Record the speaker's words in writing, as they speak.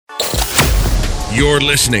You're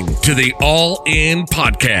listening to the All In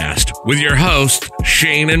Podcast with your hosts,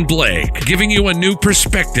 Shane and Blake, giving you a new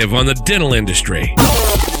perspective on the dental industry.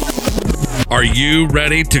 Are you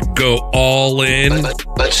ready to go all in?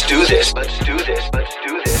 Let's do this.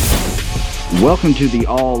 Welcome to the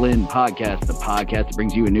All In Podcast, the podcast that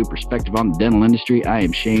brings you a new perspective on the dental industry. I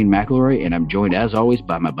am Shane McElroy, and I'm joined, as always,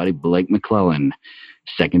 by my buddy Blake McClellan.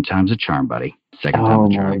 Second time's a charm, buddy. Second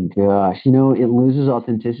time's a charm. Oh, my gosh. You know, it loses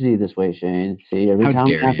authenticity this way, Shane. See, every time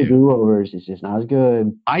we have to do-overs, it's just not as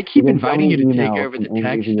good. I keep inviting you to take over the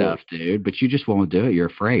tech stuff, dude, but you just won't do it. You're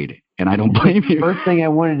afraid, and I don't blame you. First thing I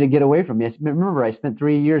wanted to get away from you. Remember, I spent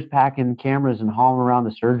 3 years packing cameras and hauling around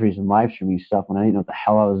the surgeries and live streaming stuff when I didn't know what the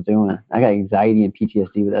hell I was doing. I got anxiety and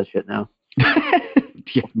PTSD with that shit now.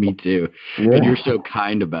 Yeah, me too. Yeah. And you're so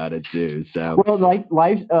kind about it too. So well, like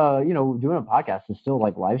live, doing a podcast is still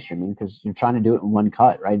like live streaming because you're trying to do it in one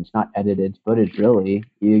cut, right? It's not edited footage, really.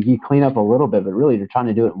 You clean up a little bit, but really you're trying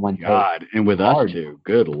to do it in one take. And with us too.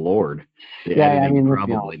 Good Lord. I mean,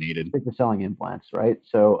 probably needed. Stick to selling implants, right?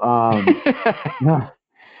 So,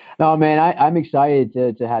 no, man, I'm excited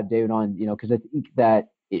to have David on, because I think that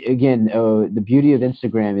again, the beauty of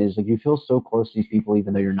Instagram is like you feel so close to these people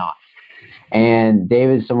even though you're not. And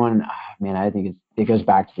David's someone, I think it goes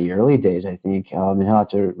back to the early days, I think. And he'll have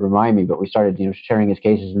to remind me, but we started, sharing his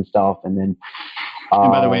cases and stuff. And then.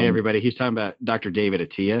 And by the way, everybody, he's talking about Dr. David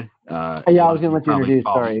Attia. I was going to let you introduce.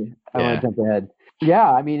 Sorry. I want to jump ahead.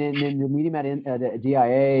 Yeah. I mean, and then you meet him at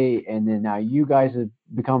DIA, and then now you guys have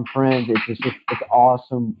become friends. It's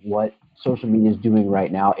awesome what social media is doing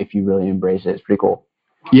right now if you really embrace it. It's pretty cool.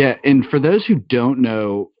 Yeah. And for those who don't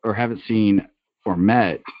know or haven't seen or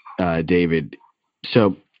met, David,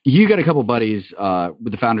 so you got a couple buddies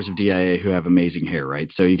with the founders of DIA who have amazing hair,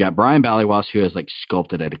 right? So you got Brian Ballywas, who has like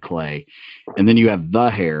sculpted out of clay, and then you have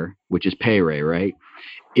The Hair, which is Pay Ray, right?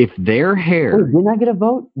 If their hair, didn't I get a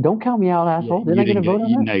vote? Don't count me out, asshole. Didn't I get a vote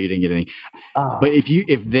on that? No, you didn't get any. But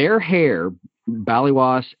if their hair,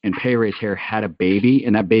 Ballywas and Pay Ray's hair, had a baby,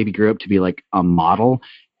 and that baby grew up to be like a model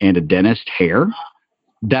and a dentist hair,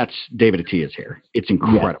 that's David Attia's hair. It's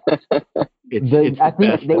incredible. Yeah. I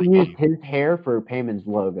think they used his hair for Payman's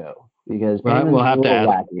logo because Payman's we'll have to add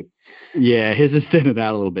wacky. Yeah, his is thinning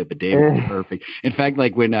out a little bit, but David's is perfect. In fact,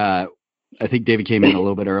 like when I think David came in a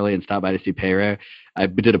little bit early and stopped by to see Payray, I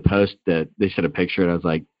did a post that they sent a picture, and I was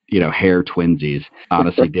like, hair twinsies.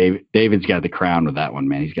 Honestly, David's got the crown with that one,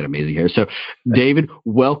 man. He's got amazing hair. So, David,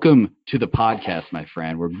 welcome to the podcast, my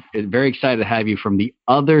friend. We're very excited to have you from the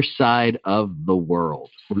other side of the world.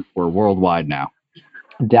 We're worldwide now.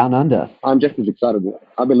 Down under. I'm just as excited.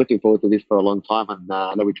 I've been looking forward to this for a long time, and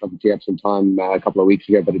I know we tried to tee up some time a couple of weeks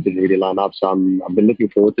ago, but it didn't really line up. So I've been looking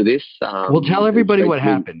forward to this. Well, tell everybody what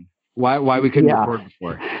happened. Why we couldn't record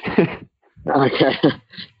before. Okay.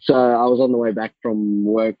 So I was on the way back from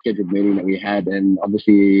work, scheduled meeting that we had, and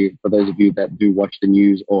obviously for those of you that do watch the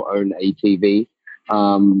news or own a TV,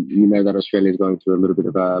 you know that Australia is going through a little bit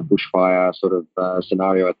of a bushfire sort of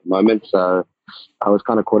scenario at the moment. So I was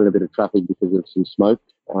kind of caught in a bit of traffic because of some smoke,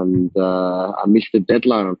 and I missed the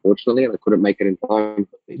deadline, unfortunately, and I couldn't make it in time.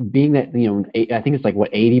 Being that, I think it's like,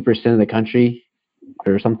 80% of the country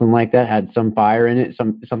or something like that had some fire in it,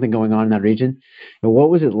 something going on in that region. But what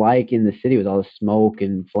was it like in the city with all the smoke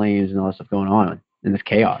and flames and all that stuff going on and this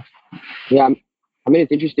chaos? Yeah, I mean,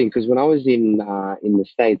 it's interesting because when I was in the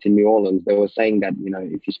States, in New Orleans, they were saying that,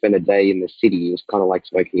 if you spend a day in the city, it's kind of like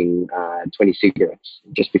smoking 20 cigarettes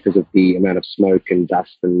just because of the amount of smoke and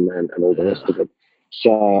dust and all the rest of it.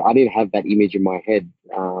 So I didn't have that image in my head.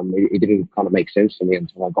 It didn't kind of make sense to me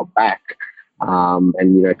until I got back.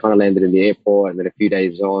 And, kind of landed in the airport, and then a few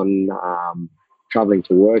days on, traveling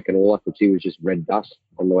to work, and all I could see was just red dust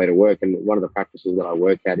on the way to work. And one of the practices that I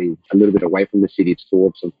work at is a little bit away from the city. It's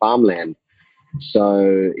towards some farmland.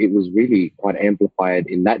 So it was really quite amplified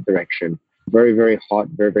in that direction. Very, very hot,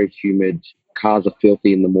 very, very humid. Cars are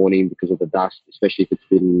filthy in the morning because of the dust, especially if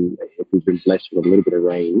we've been blessed with a little bit of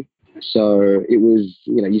rain. So it was,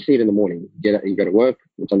 you see it in the morning. You go to work,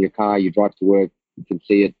 it's on your car, you drive to work, you can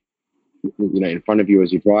see it, in front of you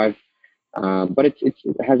as you drive. But it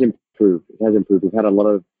has improved. It has improved. We've had a lot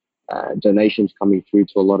of donations coming through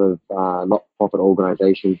to a lot of not-profit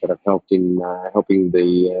organizations that have helped in helping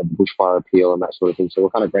the bushfire appeal and that sort of thing. So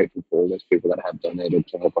we're kind of grateful for all those people that have donated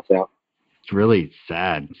to help us out. It's really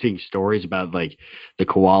sad seeing stories about like the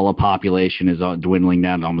koala population is dwindling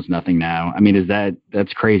down to almost nothing now. I mean,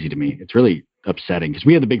 that's crazy to me. It's really upsetting because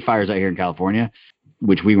we had the big fires out here in California,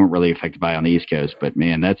 which we weren't really affected by on the East Coast. But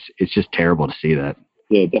man, it's just terrible to see that.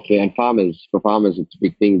 Yeah, definitely. And for farmers, it's a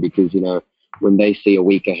big thing because, when they see a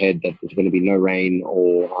week ahead that there's going to be no rain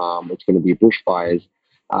or it's going to be bushfires,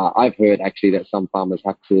 I've heard actually that some farmers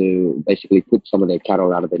have to basically put some of their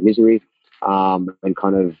cattle out of their misery, and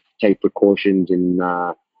kind of take precautions in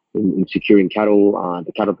securing cattle.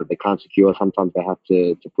 The cattle that they can't secure, sometimes they have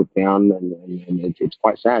to put down, and it's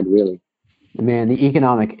quite sad, really. Man, the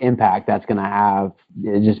economic impact that's going to have,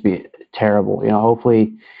 it just be terrible.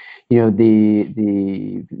 Hopefully,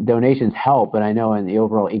 the donations help, but I know in the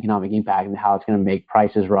overall economic impact and how it's going to make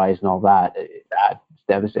prices rise and all that, that's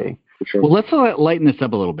devastating. For sure. Well, let's lighten this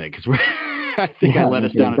up a little bit because I think I led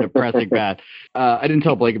us down a depressing path. I didn't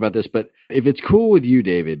tell Blake about this, but if it's cool with you,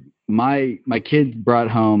 David, my kids brought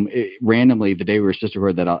home randomly the day we were supposed to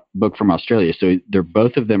record that book from Australia. So they're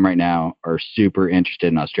both of them right now are super interested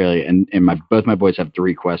in Australia, and both my boys have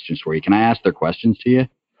 3 questions for you. Can I ask their questions to you?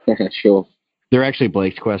 Sure. They're actually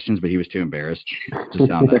Blake's questions, but he was too embarrassed to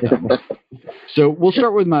sound that dumb. So we'll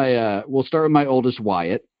start with my oldest,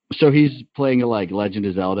 Wyatt. So he's playing like Legend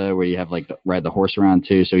of Zelda, where you have like ride the horse around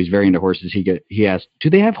too. So he's very into horses. He asked, "Do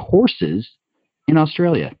they have horses in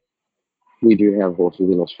Australia?" We do have horses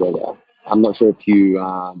in Australia. I'm not sure if you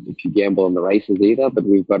gamble on the races either, but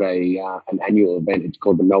we've got an annual event. It's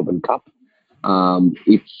called the Melbourne Cup.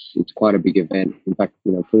 It's quite a big event. In fact,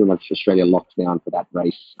 pretty much Australia locks down for that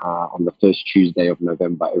race on the first Tuesday of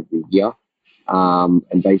November every year.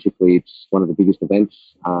 And basically, it's one of the biggest events.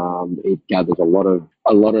 It gathers a lot of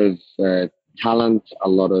talent, a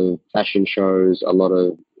lot of fashion shows, a lot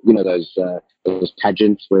of those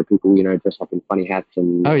pageants where people dress up in funny hats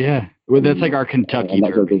and. Oh yeah, well that's like our Kentucky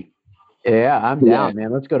Derby. Yeah, I'm down,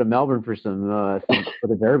 man. Let's go to Melbourne for for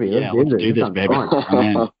the Derby. Yeah, let's do this, baby.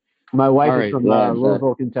 My wife is from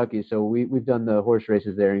Louisville, Kentucky, so we've done the horse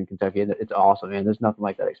races there in Kentucky, and it's awesome, man. There's nothing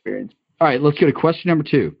like that experience. All right, let's go to question number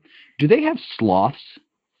 2. Do they have sloths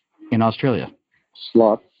in Australia?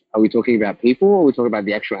 Sloths? Are we talking about people, or are we talking about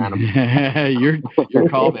the actual animal? Your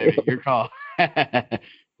call, baby. Your call. I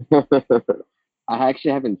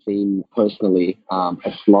actually haven't seen personally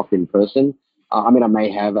a sloth in person. I may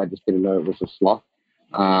have. I just didn't know it was a sloth.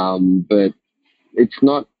 But it's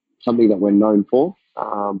not something that we're known for.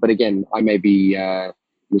 But again, I may be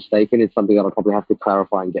mistaken. It's something that I'll probably have to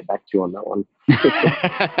clarify and get back to you on that one.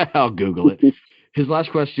 I'll Google it. His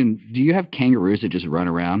last question, do you have kangaroos that just run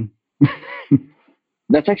around?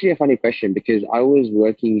 That's actually a funny question because I was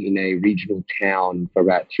working in a regional town for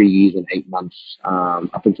about 3 years and 8 months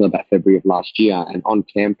up until about February of last year. And on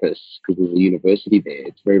campus, because there's a university there,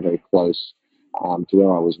 it's very, very close to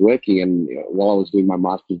where I was working. And while I was doing my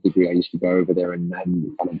master's degree, I used to go over there and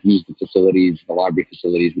kind of use the facilities, the library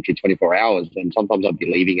facilities, which are 24 hours. And sometimes I'd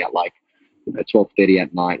be leaving at 12:30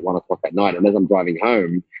 at night, 1 o'clock at night. And as I'm driving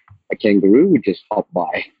home, a kangaroo would just hop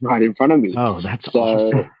by right in front of me. Oh, that's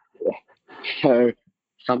awesome. So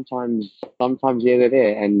sometimes, yeah, they're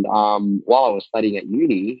there. And while I was studying at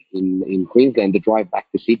uni in Queensland, the drive back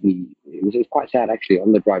to Sydney, it was quite sad actually.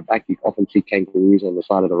 On the drive back, you often see kangaroos on the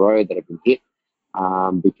side of the road that have been hit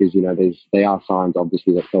because there are signs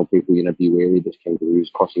obviously that tell people be wary. There's kangaroos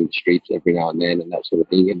crossing the streets every now and then and that sort of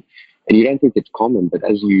thing. And you don't think it's common, but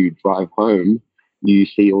as you drive home, you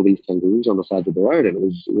see all these kangaroos on the side of the road, and it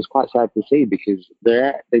was quite sad to see because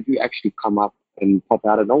they do actually come up and pop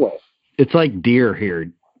out of nowhere. It's like deer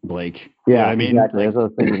here, Blake. Yeah, I mean, exactly. That's what I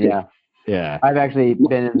was thinking. Yeah, yeah. I've actually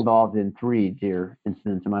been involved in 3 deer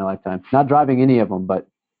incidents in my lifetime. Not driving any of them, but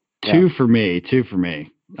yeah. Two for me.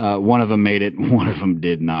 One of them made it, one of them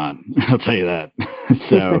did not. I'll tell you that.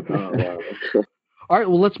 So, all right.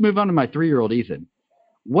 Well, let's move on to my 3-year-old Ethan.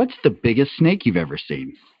 What's the biggest snake you've ever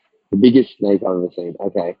seen? The biggest snake I've ever seen.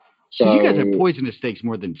 Okay. So you guys have poisonous snakes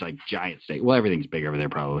more than like giant snakes. Well, everything's big over there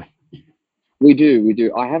probably. We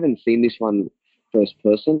do. I haven't seen this one first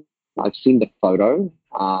person. I've seen the photo.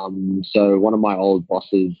 So one of my old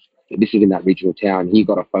bosses, this is in that regional town, he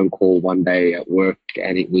got a phone call one day at work,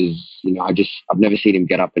 and it was, I've never seen him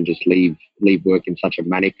get up and just leave work in such a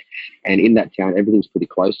manic. And in that town, everything's pretty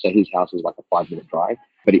close. So his house is like a 5-minute drive.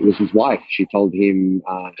 But it was his wife. She told him,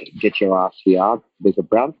 "Get your ass here. There's a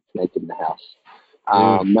brown snake in the house."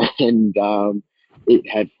 And it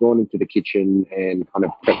had gone into the kitchen and kind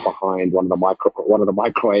of crept behind one of the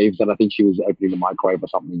microwaves. And I think she was opening the microwave or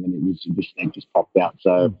something, and the snake just popped out.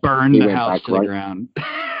 So burned the house to the ground.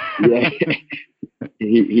 Yeah,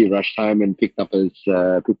 he rushed home and picked up a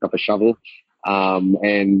shovel.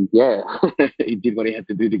 And yeah, he did what he had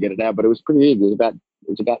to do to get it out. But it was pretty big. It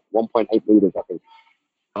was about 1.8 meters, I think.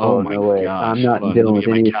 Oh my no gosh! I'm not dealing with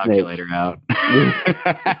any calculator out.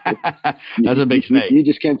 That's a big snake. You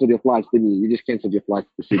just canceled your flights, didn't you? You just canceled your flights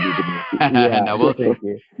to Sydney, didn't you? Yeah, no,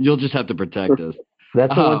 you'll just have to protect us.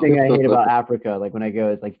 That's the one Oh. thing I hate about Africa. Like when I go,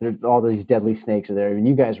 it's like there's all these deadly snakes are there. I mean,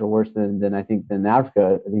 you guys are worse than I think than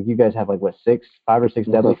Africa. I think you guys have like what 5 or 6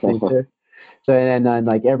 deadly snakes there. So and then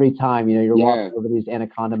like every time you're walking over these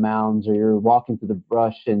anaconda mounds or you're walking through the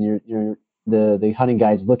brush and you're the hunting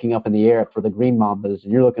guys looking up in the air for the green mambas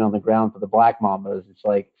and you're looking on the ground for the black mambas. It's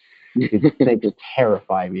like dude, snakes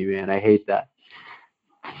terrify me, man. I hate that.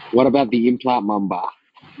 What about the implant mamba?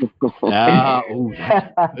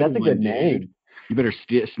 That's a good name. You better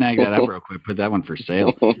snag that up real quick. Put that one for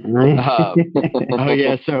sale. Oh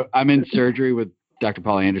yeah. So I'm in surgery with Dr.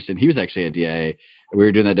 Paul Anderson. He was actually at DIA. We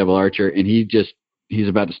were doing that double archer, and he's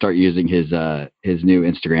about to start using his new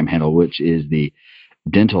Instagram handle, which is the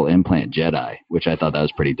Dental Implant Jedi, which I thought that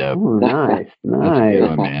was pretty dope. Oh, nice. That's a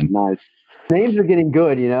good one, man. Nice. Names are getting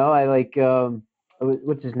good. I like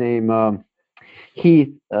what's his name?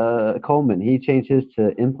 Heath Coleman. He changed his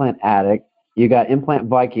to Implant Addict. You got Implant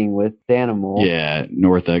Viking with Danimal. Yeah,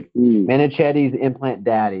 Northic. Manichetti's Implant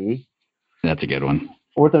Daddy. That's a good one.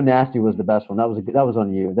 Ortho Nasty was the best one. That was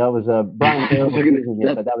on you. That was Brian Farrell was using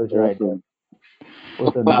it, but that was your idea.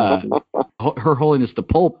 Her Holiness the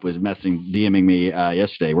Pope was DMing me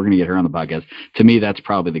yesterday. We're going to get her on the podcast. To me, that's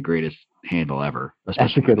probably the greatest handle ever.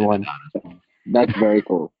 That's a good one. That's very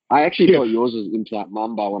cool. I actually thought yours was Implant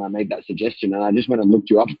Mamba when I made that suggestion, and I just went and looked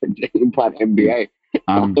you up at Implant MBA.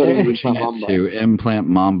 I'm switching it to Implant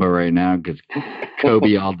Mamba right now because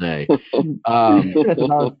Kobe all day. That's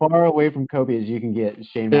about as far away from Kobe as you can get,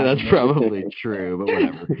 Shane. Yeah, that's probably true, but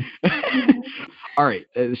whatever. All right,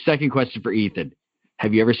 second question for Ethan.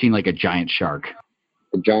 Have you ever seen like a giant shark?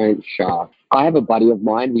 A giant shark. I have a buddy of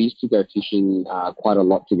mine. We used to go fishing quite a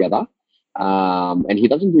lot together. And he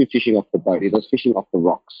doesn't do fishing off the boat. He does fishing off the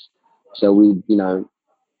rocks. So we,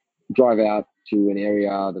 drive out to an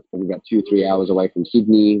area that's probably about 2 or 3 hours away from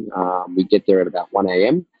Sydney. We get there at about 1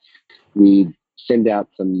 a.m. We send out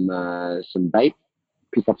some bait,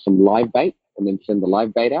 pick up some live bait, and then send the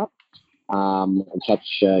live bait out and catch,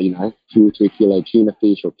 2 or 3 kilo tuna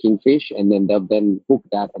fish or kingfish, and then they'll then hook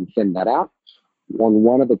that and send that out. On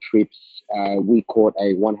one of the trips, we caught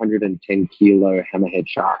a 110 kilo hammerhead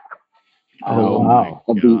shark. Oh my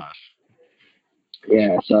gosh.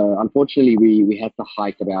 Yeah, so unfortunately we had to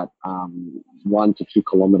hike about 1 to 2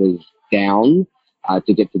 kilometers down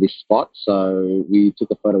to get to this spot. So we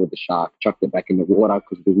took a photo with the shark, chucked it back in the water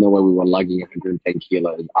because there's no way we were lugging 110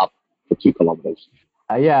 kilos up for 2 kilometers.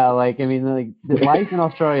 Life in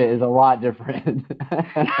Australia is a lot different.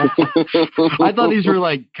 I thought these were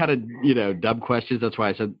like kind of dumb questions. That's why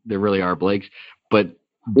I said there really are Blake's. But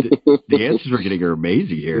the answers we're getting are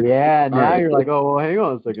amazing here. Yeah, now you're like, oh, well, hang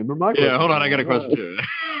on a second. Yeah, hold on. I got a question too.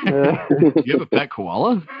 You have a pet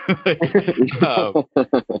koala?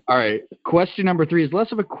 All right. Question number 3 is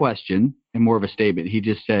less of a question and more of a statement. He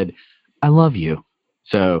just said, I love you.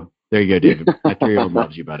 So there you go, David. My 3-year-old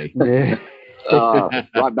loves you, buddy. Yeah.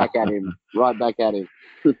 Right back at him.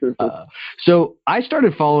 So I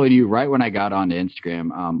started following you right when I got onto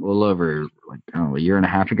Instagram, a little over a year and a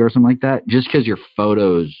half ago or something like that, just because your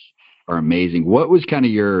photos are amazing. What was kind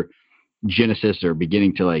of your genesis or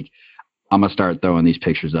beginning to I'm going to start throwing these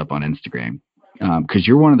pictures up on Instagram? Because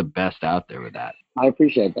you're one of the best out there with that. I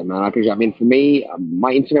appreciate that, man. I mean, for me,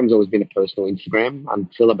 my Instagram's always been a personal Instagram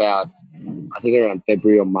until about, I think around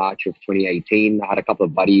February or March of 2018. I had a couple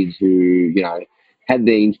of buddies who, had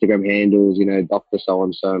their Instagram handles, Dr.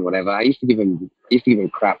 So-and-so and whatever. I used to give them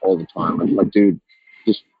crap all the time. I was like, dude,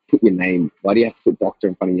 just put your name. Why do you have to put doctor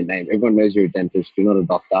in front of your name? Everyone knows you're a dentist. You're not a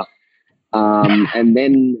doctor. And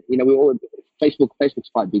then, Facebook's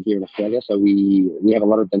quite big here in Australia. So we have a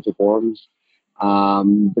lot of dental forums.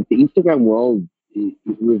 But the Instagram world it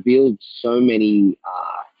revealed so many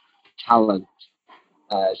talented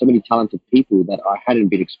people that I hadn't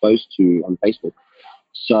been exposed to on Facebook.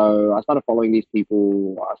 So I started following these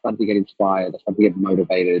people. I started to get inspired. I started to get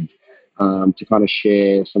motivated to kind of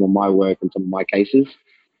share some of my work and some of my cases.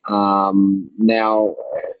 Now,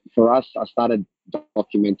 for us, I started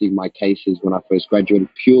documenting my cases when I first graduated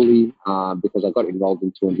purely because I got enrolled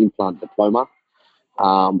into an implant diploma.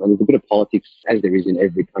 And there's a bit of politics, as there is in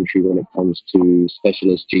every country when it comes to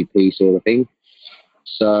specialist GP sort of thing.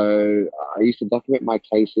 So I used to document my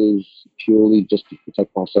cases purely just to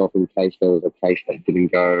protect myself in case there was a case that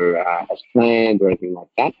didn't go as planned or anything like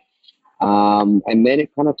that. And then it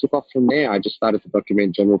kind of took off from there. I just started to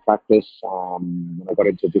document general practice. When I got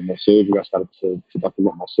into a bit more surgery, I started to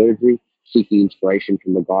document my surgery, seeking inspiration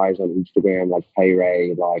from the guys on Instagram like Pay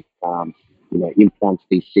Ray, like Implants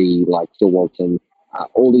DC, like Phil Walton.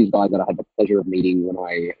 All these guys that I had the pleasure of meeting when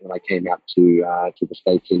I came out to the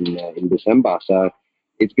States in December. So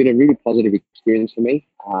it's been a really positive experience for me.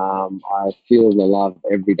 I feel the love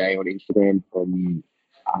every day on Instagram from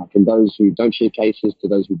those who don't share cases to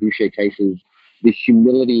those who do share cases. This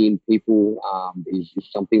humility in people is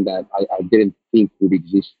something that I didn't think would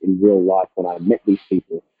exist in real life when I met these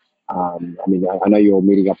people. I mean, I know you're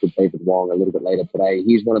meeting up with David Wong a little bit later today.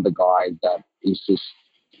 He's one of the guys that is just,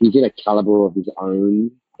 he's in a caliber of his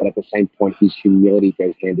own, but at the same point, his humility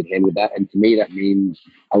goes hand in hand with that. And to me, that means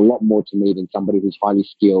a lot more to me than somebody who's highly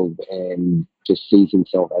skilled and just sees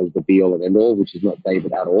himself as the be all and end all, which is not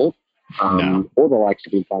David at all. No. All the likes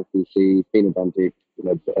of Impact DC, Phenodontic,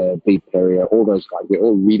 Beat Terrier, all those guys, they're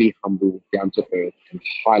all really humble, down to earth, and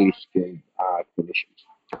highly skilled clinicians.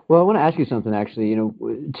 Well, I want to ask you something, actually.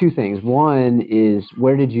 Two things. One is,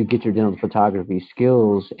 where did you get your dental photography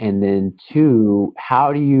skills? And then two,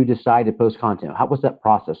 how do you decide to post content? What's that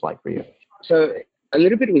process like for you? So a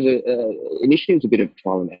little bit was initially it was a bit of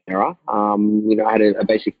trial and error. I had a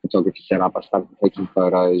basic photography setup. I started taking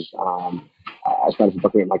photos. I started to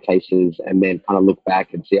document my cases and then kind of look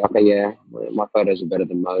back and see, okay, yeah, my photos are better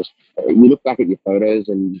than most. You look back at your photos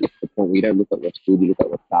and get to the point where you don't look at what's good, you look at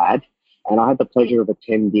what's bad. And I had the pleasure of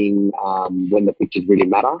attending When the Pictures Really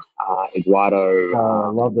Matter. Eduardo. I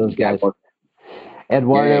love those guys.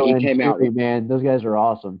 Eduardo he and came out, man, those guys are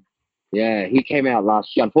awesome. Yeah, he came out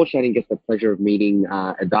last year. Unfortunately, I didn't get the pleasure of meeting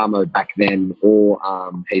Adamo back then or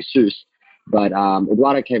Jesus. But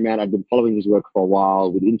Eduardo came out. I'd been following his work for a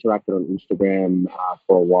while. We'd interacted on Instagram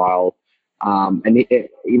for a while. And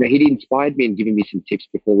he'd inspired me and given me some tips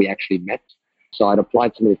before we actually met. So I'd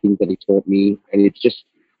applied some of the things that he taught me. And it's just,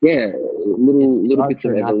 little bits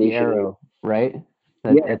of evolution. Arrow, right?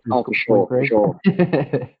 For sure.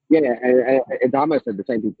 Yeah, and Adamo said the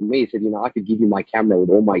same thing to me. He said, I could give you my camera with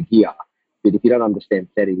all my gear, but if you don't understand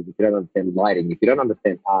settings, if you don't understand lighting, if you don't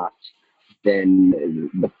understand art, then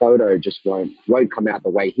the photo just won't come out the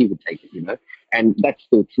way he would take it, And that's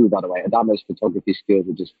still true, by the way. Adamo's photography skills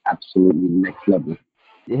are just absolutely next level.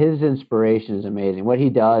 His inspiration is amazing. What he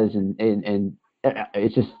does, and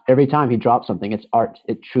it's just every time he drops something, it's art.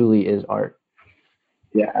 It truly is art.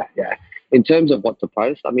 Yeah. In terms of what to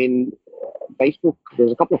post, I mean, Facebook,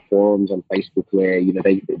 there's a couple of forums on Facebook where,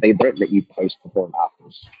 they don't let you post before and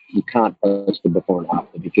afters. You can't post the before and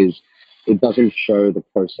after because it doesn't show the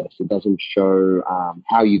process. It doesn't show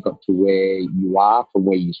how you got to where you are from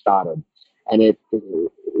where you started. And it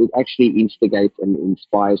actually instigates and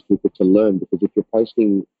inspires people to learn, because if you're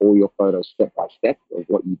posting all your photos step by step of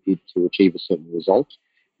what you did to achieve a certain result,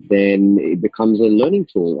 then it becomes a learning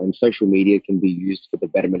tool. And social media can be used for the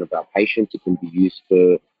betterment of our patients. It can be used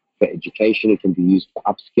for education. It can be used for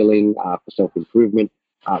upskilling, for self-improvement,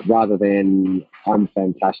 rather than, I'm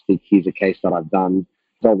fantastic, here's a case that I've done.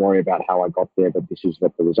 Don't worry about how I got there, but this is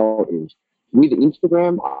what the result is. With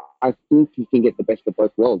Instagram, I think you can get the best of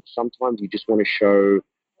both worlds. Sometimes you just want to show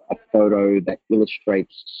a photo that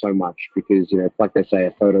illustrates so much, because, it's like they say,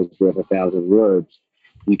 a photo's worth 1,000 words.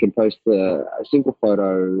 You can post a single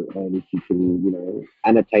photo, and if you can,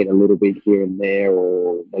 annotate a little bit here and there,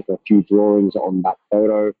 or make a few drawings on that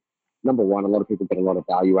photo. Number one, a lot of people get a lot of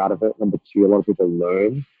value out of it. Number two, a lot of people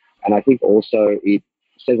learn. And I think also it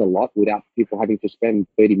says a lot without people having to spend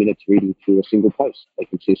 30 minutes reading through a single post. They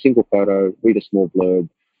can see a single photo, read a small blurb,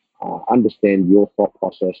 understand your thought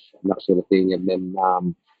process and that sort of thing, and then,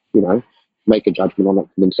 make a judgment on it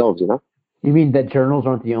for themselves, You mean that journals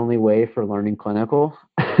aren't the only way for learning clinical?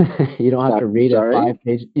 You don't have to read a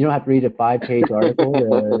 5-page. You don't have to read a 5-page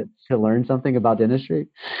article to learn something about dentistry.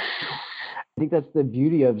 I think that's the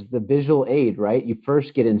beauty of the visual aid, right? You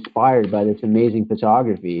first get inspired by this amazing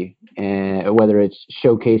photography, and whether it's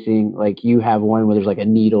showcasing, like you have one where there's like a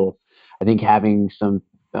needle, I think having some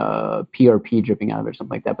PRP dripping out of it or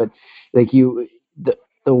something like that. But like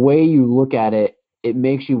the way you look at it, it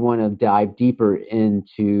makes you want to dive deeper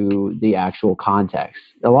into the actual context.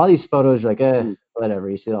 A lot of these photos are like, whatever,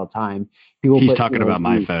 you see it all the time. He's talking about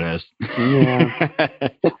my photos. Yeah.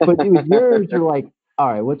 But with yours, you're like, all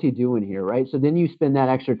right, what's he doing here, right? So then you spend that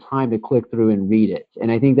extra time to click through and read it.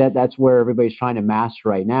 And I think that's where everybody's trying to master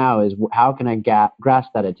right now, is how can I grasp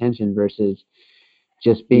that attention versus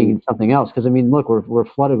just being something else? Because, I mean, look, we're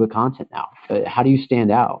flooded with content now. How do you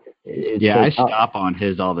stand out? I stop on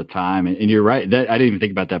his all the time. And you're right. I didn't even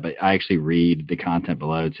think about that, but I actually read the content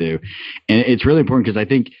below too. And it's really important, because I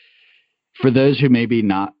think for those who maybe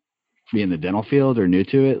not be in the dental field or new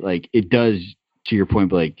to it, like it does, to your point,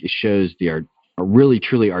 but like it shows a really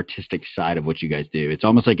truly artistic side of what you guys do. It's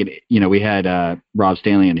almost like we had Rob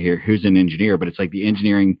Stanley in here, who's an engineer, but it's like the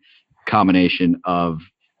engineering combination of,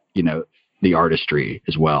 the artistry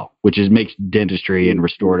as well, which makes dentistry and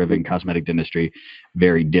restorative and cosmetic dentistry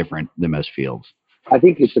very different than most fields. I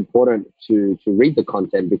think it's important to read the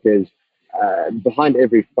content because behind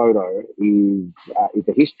every photo is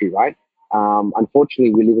a history, right?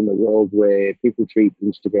 Unfortunately, we live in a world where people treat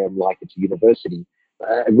Instagram like it's a university.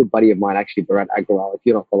 A good buddy of mine, actually, Bharat Agrawal, if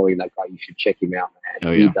you're not following that guy, you should check him out, man.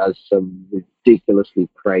 Oh, yeah. He does some ridiculously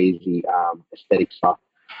crazy aesthetic stuff.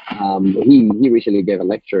 He recently gave a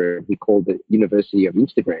lecture. He called it University of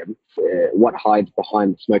Instagram, what hides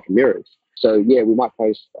behind the smoke and mirrors. So yeah, we might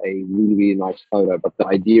post a really, really nice photo, but the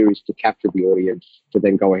idea is to capture the audience to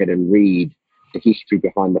then go ahead and read the history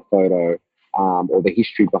behind the photo or the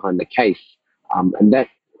history behind the case. And that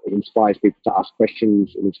inspires people to ask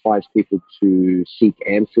questions. It inspires people to seek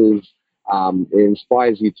answers. It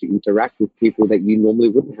inspires you to interact with people that you normally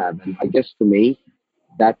wouldn't have. And I guess for me,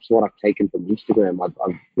 that's what I've taken from Instagram.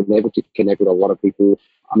 I've been able to connect with a lot of people.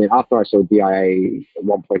 I mean, after I saw DIA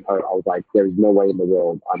 1.0, I was like, there is no way in the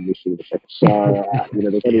world I'm missing this. So, there's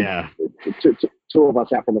only two of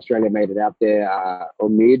us out from Australia made it out there.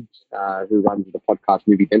 Omid, who runs the podcast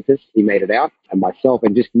Movie Dentist, he made it out, and myself,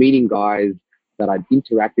 and just meeting guys that I'd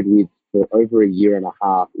interacted with for over a year and a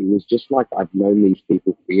half. It was just like I've known these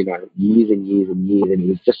people for, years and years and years, and it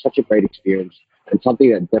was just such a great experience and something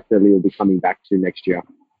that definitely will be coming back to next year.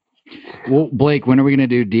 Well, Blake, when are we going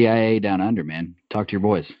to do DIA Down Under, man? Talk to your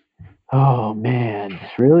boys. Oh, man.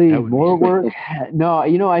 Really? More work? No, I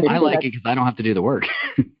like it because I don't have to do the work.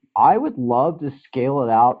 I would love to scale it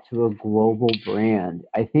out to a global brand.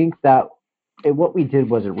 I think that what we did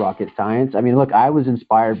wasn't rocket science. I mean, look, I was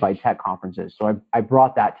inspired by tech conferences. So I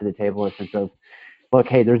brought that to the table in the sense of, look,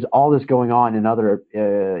 hey, there's all this going on in other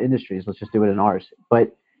industries. Let's just do it in ours.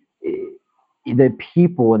 But the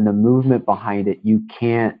people and the movement behind it, you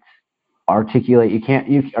can't articulate, you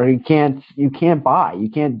can't buy, you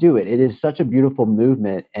can't do it. It is such a beautiful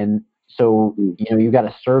movement. And so, you got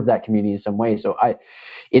to serve that community in some way. So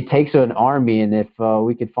it takes an army. And if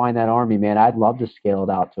we could find that army, man, I'd love to scale it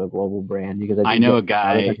out to a global brand because I know a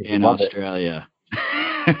guy in Australia.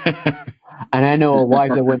 And I know a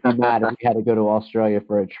wife that wouldn't be mad if we had to go to Australia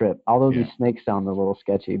for a trip. Although these snakes sound a little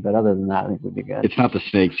sketchy, but other than that, I think we'd be good. It's not the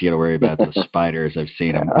snakes you got to worry about; it's the spiders. I've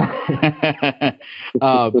seen them.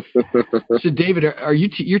 So, David,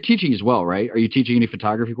 you're teaching as well, right? Are you teaching any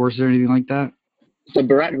photography courses or anything like that? So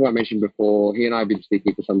Bharat, who I mentioned before, he and I have been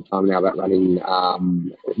speaking for some time now about running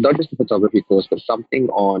not just a photography course, but something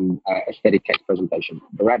on aesthetic case presentation.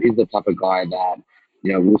 Bharat is the type of guy that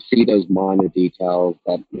we'll see those minor details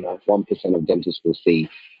that 1% of dentists will see,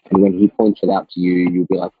 and when he points it out to you, you'll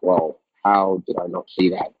be like, "Well, how did I not see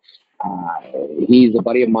that?" He's a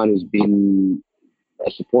buddy of mine who's been a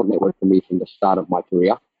support network for me from the start of my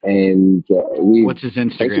career, and what's his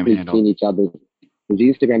Instagram handle? Seen each other. His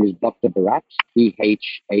Instagram is Dr. Bharat, Bharat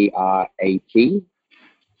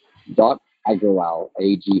Agrawal,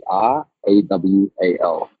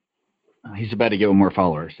 Agrawal. He's about to get more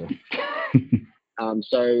followers. So.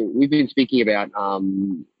 So we've been speaking about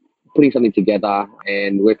putting something together,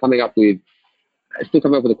 and we're still coming up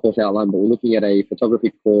with a course outline, but we're looking at a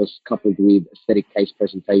photography course coupled with aesthetic case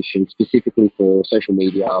presentation specifically for social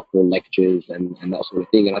media, for lectures and that sort of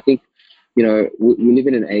thing. And I think, we live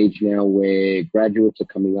in an age now where graduates are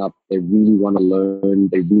coming up. They really want to learn.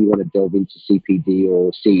 They really want to delve into CPD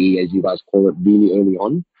or CE, as you guys call it, really early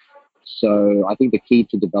on. So I think the key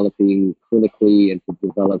to developing clinically and to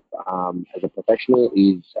develop as a professional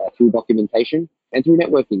is through documentation and through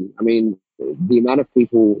networking. I mean, the amount of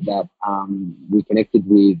people that we connected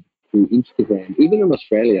with through Instagram, even in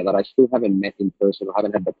Australia, that I still haven't met in person or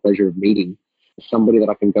haven't had the pleasure of meeting, somebody that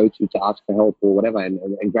I can go to ask for help or whatever,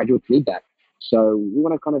 and graduates need that. So we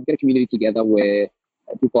want to kind of get a community together where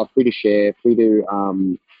people are free to share, free to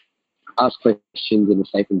ask questions in a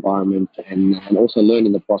safe environment, and also learn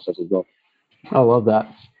in the process as well. I love that.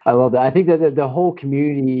 I think that the whole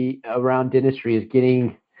community around dentistry is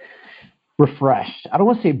getting refreshed. I don't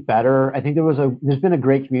want to say better. I think there's been a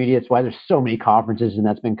great community. That's why there's so many conferences and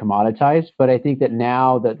that's been commoditized. But I think that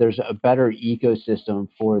now that there's a better ecosystem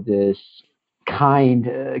for this kind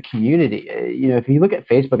community. If you look at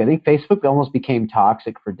Facebook, I think Facebook almost became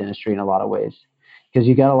toxic for dentistry in a lot of ways. Because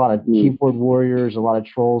you got a lot of keyboard warriors, a lot of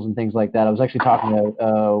trolls and things like that. I was actually talking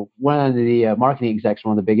to one of the marketing execs,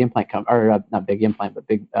 one of the big implant not big implant, but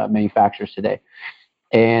big manufacturers today.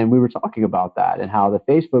 And we were talking about that and how the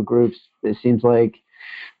Facebook groups, it seems like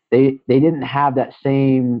they didn't have that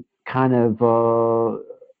same kind of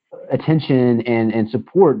attention and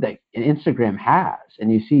support that Instagram has.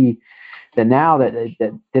 And you see that now that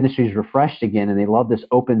dentistry is refreshed again, and they love this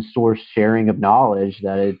open source sharing of knowledge,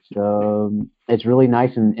 that it's really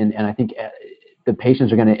nice, and I think the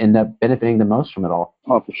patients are going to end up benefiting the most from it all.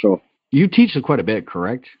 Oh, for sure. You teach quite a bit,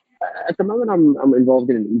 correct? At the moment, I'm involved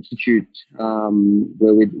in an institute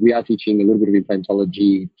where we are teaching a little bit of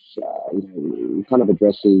implantology. It kind of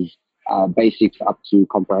addresses basics up to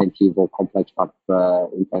comprehensive or complex type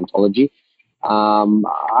implantology.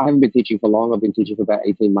 I haven't been teaching for long. I've been teaching for about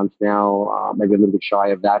 18 months now, maybe a little bit shy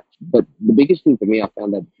of that. But the biggest thing for me, I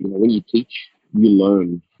found that when you teach, you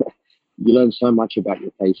learn. You learn so much about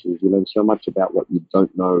your cases. You learn so much about what you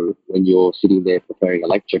don't know when you're sitting there preparing a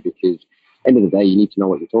lecture, because end of the day, you need to know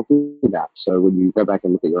what you're talking about. So when you go back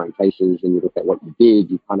and look at your own cases and you look at what you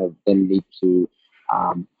did, you kind of then need to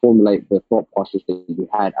formulate the thought process that you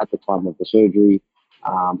had at the time of the surgery,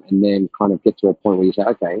 and then kind of get to a point where you say,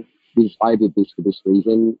 okay, I did this for this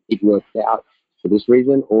reason. It worked out for this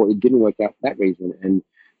reason, or it didn't work out for that reason. And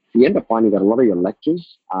you end up finding that a lot of your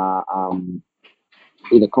lectures are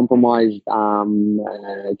either compromised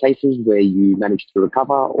cases where you managed to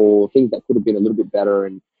recover, or things that could have been a little bit better,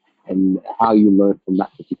 and how you learned from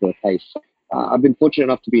that particular case. I've been fortunate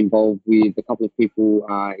enough to be involved with a couple of people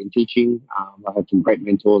in teaching. I've had some great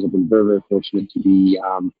mentors. I've been very, very fortunate to be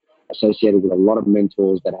associated with a lot of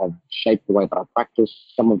mentors that have shaped the way that I practice.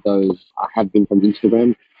 Some of those have been from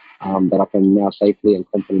Instagram that I can now safely and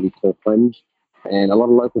confidently call friends. And a lot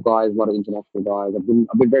of local guys, a lot of international guys. I've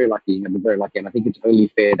been very lucky. And I think it's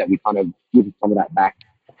only fair that we kind of give some of that back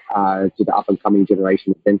to the up and coming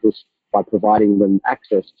generation of dentists by providing them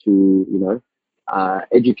access to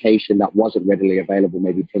education that wasn't readily available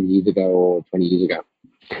maybe 10 years ago or 20 years ago.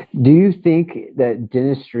 Do you think that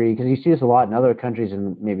dentistry, because you see this a lot in other countries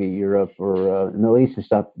in maybe Europe or Middle East and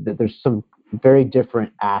stuff, that there's some very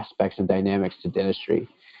different aspects and dynamics to dentistry?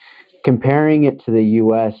 Comparing it to the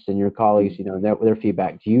U.S. and your colleagues, their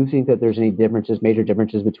feedback, do you think that there's any differences, major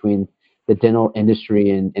differences between the dental industry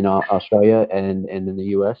in Australia and in the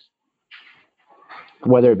U.S.?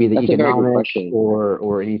 Whether it be the economics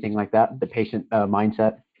or anything like that, the patient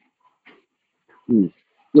mindset?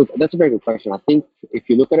 Look, that's a very good question. I think if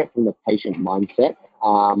you look at it from the patient mindset,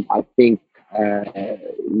 I think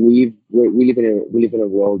we live in a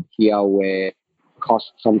world here where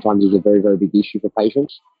cost sometimes is a very, very big issue for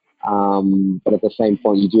patients. But at the same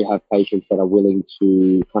point, you do have patients that are willing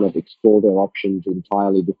to kind of explore their options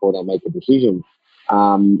entirely before they make a decision.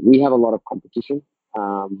 We have a lot of competition,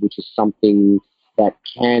 which is something that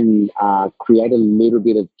can create a little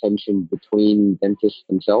bit of tension between dentists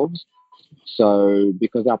themselves. So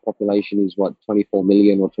because our population is 24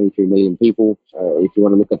 million or 23 million people, if you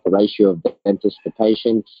want to look at the ratio of dentists to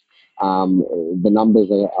patients, the numbers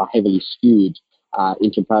are heavily skewed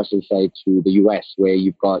in comparison, say, to the US, where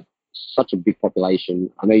you've got such a big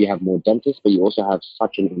population. I know you have more dentists, but you also have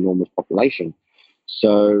such an enormous population.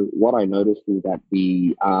 So what I noticed is that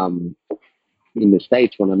in the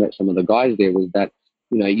States, when I met some of the guys there, was that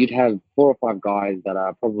you'd have 4 or 5 guys that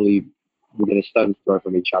are probably within a stone's throw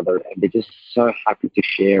from each other, and they're just so happy to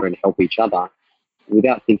share and help each other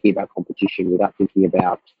without thinking about competition, without thinking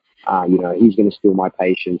about who's going to steal my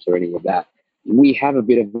patients or any of that. We have a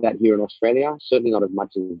bit of that here in Australia, certainly not as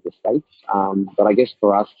much as the States, but I guess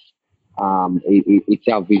for us, it's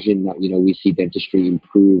our vision that we see dentistry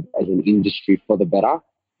improve as an industry for the better,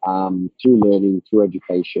 through learning, through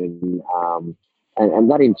education,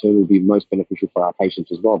 and that in turn will be most beneficial for our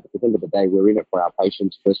patients as well. But at the end of the day, we're in it for our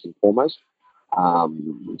patients first and foremost.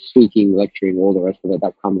 Speaking, lecturing, all the rest of it,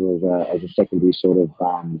 that comes as a secondary sort of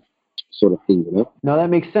thing, No, that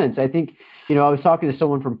makes sense. I think, I was talking to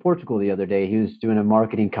someone from Portugal the other day. He was doing a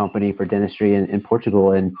marketing company for dentistry in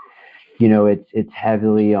Portugal, and it's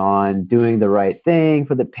heavily on doing the right thing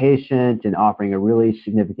for the patient and offering a really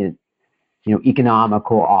significant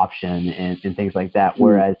economical option and things like that.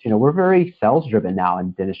 Whereas, we're very sales driven now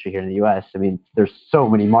in dentistry here in the U.S. I mean, there's so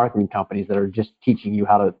many marketing companies that are just teaching you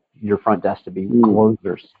your front desk to be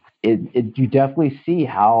closers. You definitely see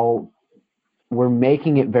how we're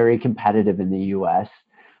making it very competitive in the U.S.,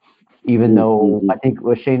 even though I think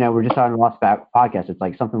Shane and I were just on the last podcast, it's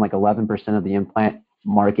like something like 11% of the implant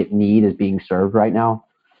market need is being served right now.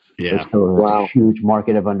 Yeah. So a huge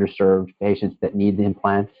market of underserved patients that need the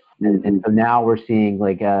implants. And so now we're seeing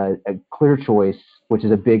like a Clear Choice, which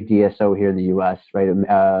is a big DSO here in the U.S., right?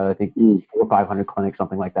 I think 400 or 500 clinics,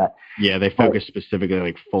 something like that. Yeah, they focus specifically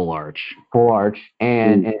like full arch. Full arch.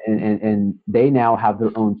 And they now have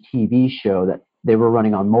their own TV show that they were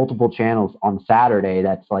running on multiple channels on Saturday.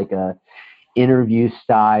 That's like a interview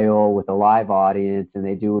style with a live audience, and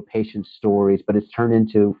they do patient stories, but it's turned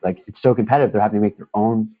into it's so competitive. They're having to make their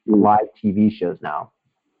own live TV shows now.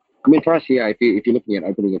 I mean, for us here, if you're looking at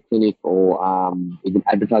opening a clinic or even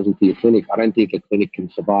advertising for your clinic, I don't think a clinic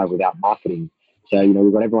can survive without marketing. So,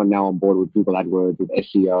 we've got everyone now on board with Google AdWords, with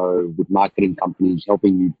SEO, with marketing companies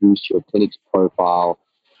helping you boost your clinic's profile.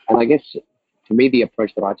 And I guess for me, the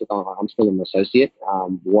approach that I took on, I'm still an associate,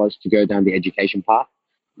 was to go down the education path,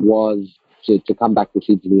 was to come back to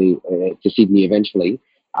Sydney eventually.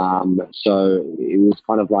 So it was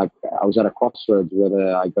kind of like I was at a crossroads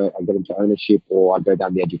whether I get into ownership or I go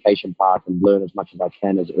down the education path and learn as much as I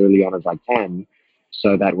can as early on as I can,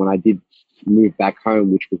 so that when I did move back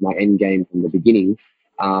home, which was my end game from the beginning,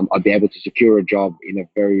 I'd be able to secure a job in a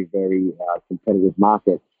very, very competitive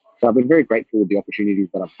market. So I've been very grateful with the opportunities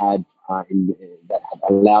that I've had that have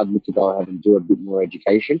allowed me to go ahead and do a bit more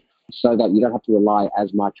education, so that you don't have to rely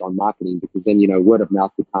as much on marketing, because then, word of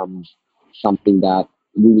mouth becomes something that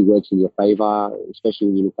really works in your favor, especially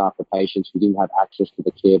when you look after patients who didn't have access to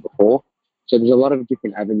the care before. So there's a lot of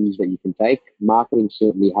different avenues that you can take. Marketing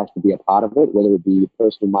certainly has to be a part of it, whether it be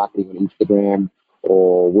personal marketing on Instagram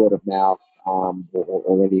or word of mouth, or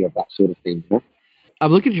any of that sort of thing.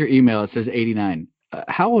 I'm looking at your email. It says 89.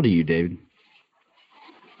 How old are you, David?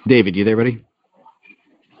 David, you there, buddy?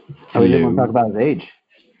 Oh, we didn't want to talk about his age.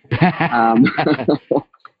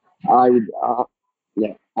 I would,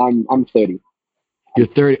 I'm 30. You're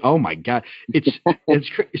 30. Oh my God. So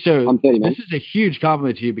I'm 30, man. This is a huge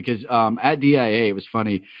compliment to you, because at DIA, it was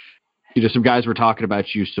funny. Some guys were talking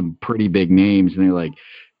about you, some pretty big names, and they're like,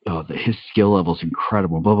 oh, his skill level is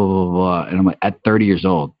incredible, blah, blah, blah, blah. And I'm like, at 30 years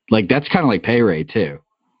old, like, that's kind of like pay rate too.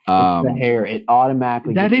 It's the hair. It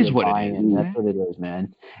automatically that gets is what it is. That's what it is,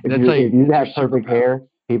 man. If you have perfect hair,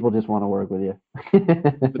 people just want to work with you.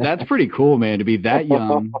 But that's pretty cool, man, to be that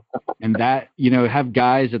young and that, have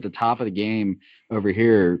guys at the top of the game over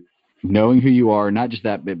here knowing who you are, not just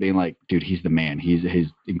that, but being like, dude, he's the man.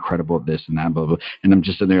 He's incredible at this and that, blah, blah. And I'm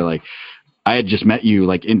just sitting there like, I had just met you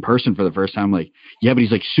like in person for the first time. Like, yeah, but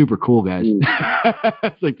he's like super cool, guys.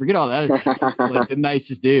 It's like, forget all that. Like the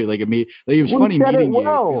nicest dude. Like, it was funny meeting you.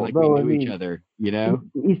 Like, we knew each other.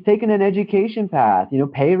 He's taken an education path.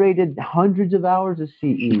 Pay Ray did hundreds of hours of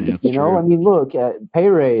CE. True. Look, Pay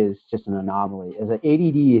Ray is just an anomaly. As an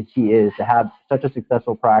ADD as he is, to have such a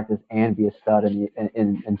successful practice and be a stud in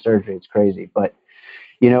surgery, it's crazy. But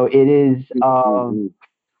it is.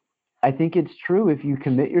 I think it's true. If you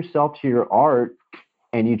commit yourself to your art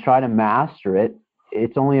and you try to master it,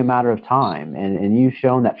 it's only a matter of time. And you've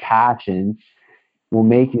shown that passion will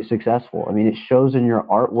make you successful. I mean, it shows in your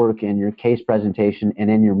artwork and your case presentation and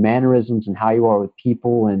in your mannerisms and how you are with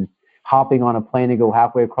people and hopping on a plane to go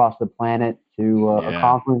halfway across the planet to a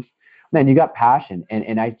conference. Man, you got passion.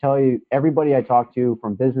 And I tell you, everybody I talk to,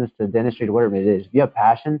 from business to dentistry to whatever it is, if you have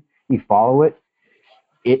passion, you follow it.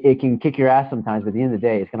 It can kick your ass sometimes, but at the end of the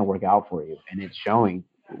day, it's going to work out for you. And it's showing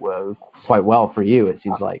quite well for you, it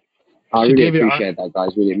seems like. I really appreciate that,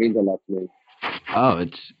 guys. Really, it means a lot to me. Oh,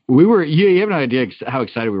 you have no idea how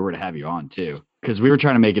excited we were to have you on, too. Because we were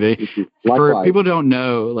trying to make it. For people who don't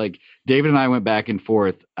know, like, David and I went back and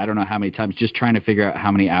forth, I don't know how many times, just trying to figure out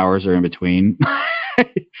how many hours are in between.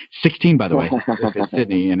 16, by the way, with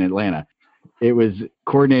Sydney and Atlanta. It was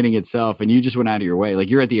coordinating itself, and you just went out of your way. Like,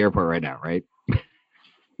 you're at the airport right now, right?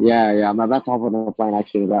 Yeah. I'm about to hop on a plane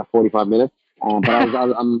actually in about 45 minutes. But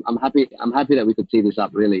I'm happy. I'm happy that we could see this up.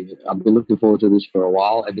 Really, I've been looking forward to this for a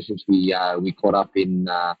while, ever since we caught up in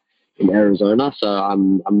Arizona. So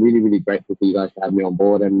I'm really, really grateful for you guys to have me on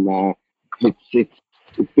board, and it's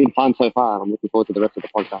been fun so far. I'm looking forward to the rest of the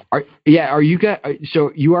podcast. Are you guys?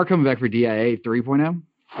 So you are coming back for DIA 3.0?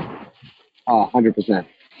 Oh, 100%.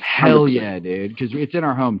 Hell yeah, dude! Because it's in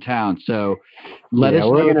our hometown, so let us know.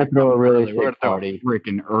 We're gonna throw a really sick party,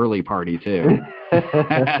 freaking early party too.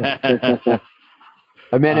 I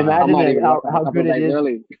mean, imagine how good it is.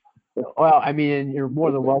 Early. Well, I mean, you're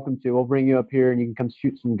more than welcome to. We'll bring you up here, and you can come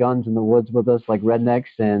shoot some guns in the woods with us, like rednecks,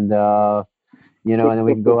 and and then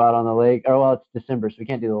we can go out on the lake. Oh, well, it's December, so we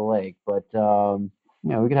can't do the lake, but we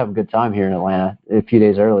could have a good time here in Atlanta a few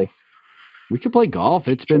days early. We could play golf.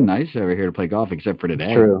 It's been nice over here to play golf, except for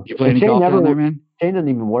today. True. You play any golf down there, man? Shane doesn't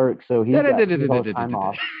even work, so he's got time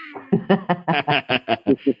off.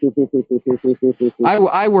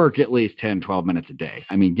 I work at least 10, 12 minutes a day.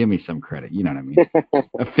 I mean, give me some credit. You know what I mean?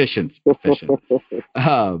 Efficient.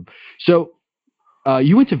 So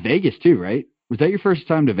you went to Vegas too, right? Was that your first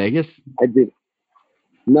time to Vegas? I did.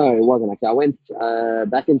 No, it wasn't. Actually, I went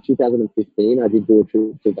back in 2015. I did do a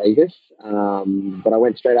trip to Vegas, but I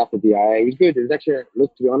went straight after DIA. It was good. It was actually,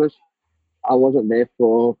 look, to be honest, I wasn't there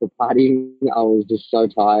for partying. I was just so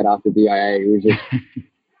tired after DIA. It was just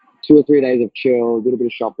 2 or 3 days of chill, did a bit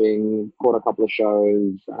of shopping, caught a couple of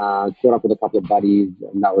shows, caught up with a couple of buddies,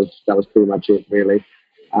 and that was pretty much it, really.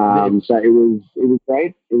 So it was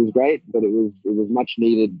great. It was great, but it was much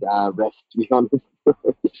needed rest, to be honest.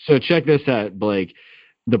 So check this out, Blake.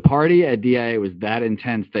 The party at DIA was that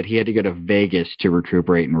intense that he had to go to Vegas to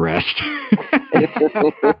recuperate and rest.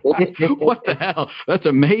 What the hell? That's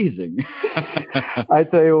amazing. I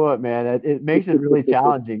tell you what, man, it makes it really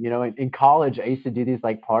challenging. You know, in college, I used to do these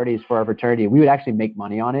like parties for our fraternity. We would actually make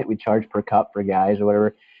money on it. We'd charge per cup for guys or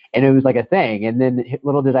whatever. And it was like a thing. And then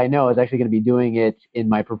little did I know I was actually going to be doing it in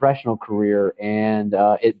my professional career and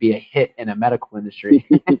it'd be a hit in a medical industry.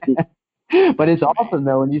 But it's awesome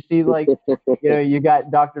though when you see like you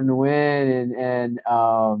got Dr. Nguyen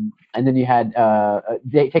and then you had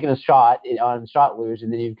taking a shot on shot luge,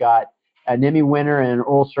 and then you've got an Emmy winner and an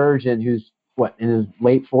oral surgeon who's in his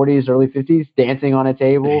late 40s, early 50s, dancing on a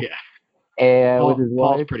table. Yeah. And with his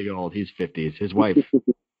wife. Paul's pretty old. He's 50s. His wife,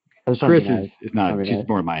 Chris, is not. She's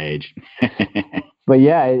more my age. But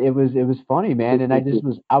yeah, it was funny, man, and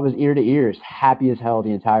I was ear to ears, happy as hell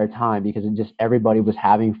the entire time because everybody was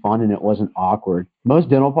having fun and it wasn't awkward. Most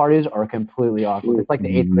dental parties are completely awkward. It's like the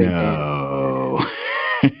 8th grade band. No.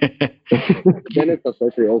 Dentists are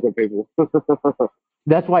socially awkward people.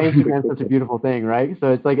 That's why Instagram's such a beautiful thing, right?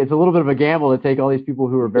 So it's a little bit of a gamble to take all these people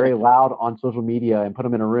who are very loud on social media and put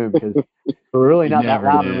them in a room because we're really not that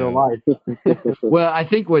loud in real life. Well, I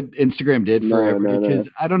think what Instagram did for because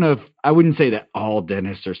I don't know if I wouldn't say that all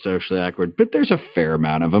dentists are socially awkward, but there's a fair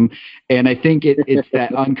amount of them, and I think it's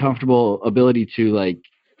that uncomfortable ability to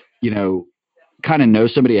kind of know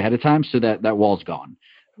somebody ahead of time so that wall's gone.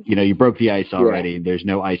 You broke the ice already. Yeah. There's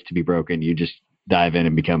no ice to be broken. You just dive in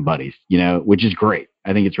and become buddies, which is great.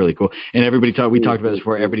 I think it's really cool. And we talked about this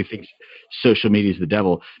before. Everybody thinks social media is the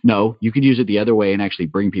devil. No, you could use it the other way and actually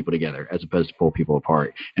bring people together as opposed to pull people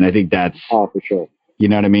apart. And I think that's for sure. You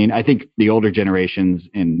know what I mean? I think the older generations,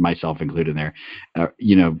 and myself included in there,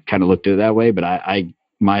 kind of looked at it that way. But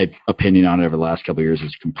my opinion on it over the last couple of years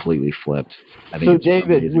is completely flipped. I think so,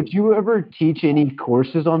 David, amazing. Would you ever teach any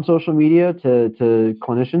courses on social media to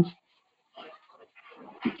clinicians?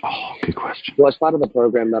 Oh, good question. Well, as part of the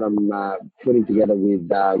program that I'm putting together with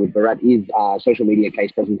Bharat is social media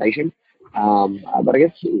case presentation. But I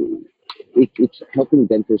guess it's helping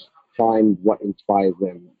dentists find what inspires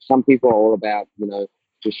them. Some people are all about,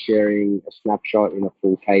 just sharing a snapshot in a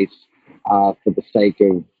full case for the sake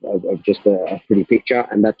of just a pretty picture,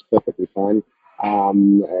 and that's perfectly fine.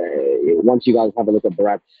 Once you guys have a look at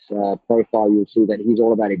Bharat's profile, you'll see that he's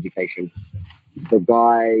all about education. The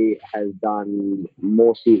guy has done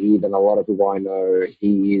more CE than a lot of people I know.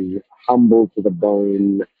 He is humble to the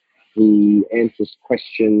bone. He answers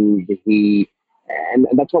questions. And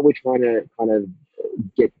that's what we're trying to kind of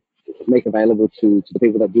make available to the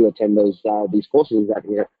people that do attend these courses. That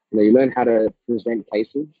you learn how to present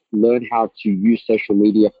cases, learn how to use social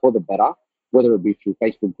media for the better, whether it be through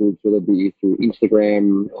Facebook groups, whether it be through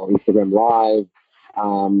Instagram or Instagram Live.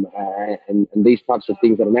 And these types of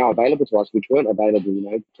things that are now available to us, which weren't available,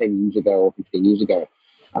 10 years ago or 15 years ago.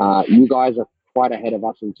 You guys are quite ahead of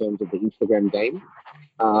us in terms of the Instagram game.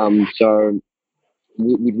 So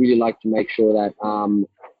we'd really like to make sure that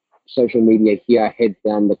social media here heads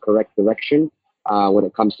down the correct direction when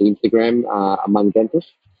it comes to Instagram among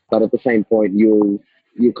dentists. But at the same point, you'll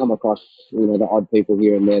come across, the odd people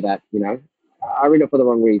here and there that, are in it for the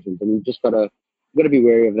wrong reasons. And you just got to be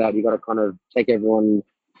wary of that. You got to kind of take everyone,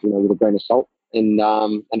 with a grain of salt, and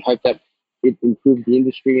hope that it improves the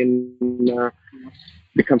industry and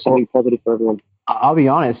becomes something positive for everyone. I'll be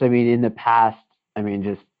honest. I mean, in the past,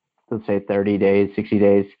 just let's say 30 days, 60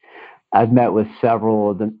 days, I've met with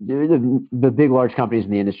several of the big, large companies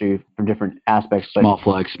in the industry from different aspects. Small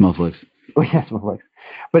flex. Oh, yeah, small flex.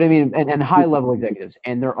 But and high level executives,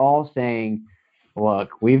 and they're all saying, "Look,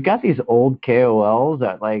 we've got these old KOLs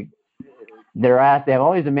that they have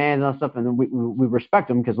all these demands and stuff, and we respect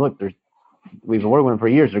them because look, we've been working with them for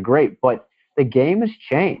years. They're great, but the game has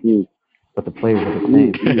changed, but the players are the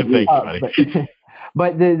same."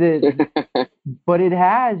 But but it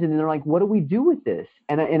has, and they're like, "What do we do with this?"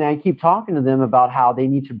 And I keep talking to them about how they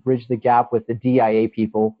need to bridge the gap with the DIA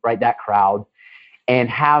people, right? That crowd, and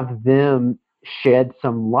have them shed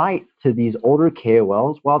some light to these older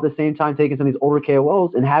KOLs, while at the same time taking some of these older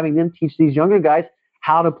KOLs and having them teach these younger guys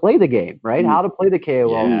how to play the game, right? How to play the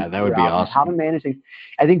KOL. Yeah, that would be awesome. How to manage things.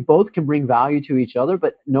 I think both can bring value to each other,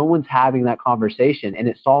 but no one's having that conversation, and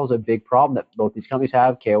it solves a big problem that both these companies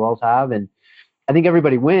have, KOLs have, and I think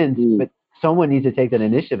everybody wins, but someone needs to take that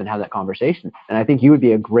initiative and have that conversation. And I think you would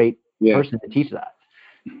be a great person to teach that.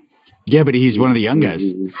 Yeah, but he's one of the young guys,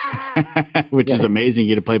 which is amazing.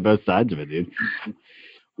 You get to play both sides of it, dude.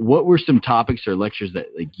 What were some topics or lectures that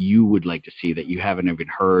you would like to see that you haven't even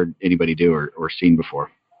heard anybody do or seen before?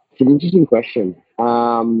 It's an interesting question.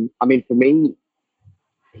 For me,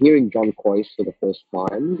 hearing John Coyce for the first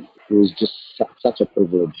time, it was just such a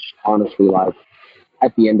privilege. Honestly, like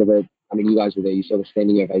at the end of it, I mean, you guys were there. You saw the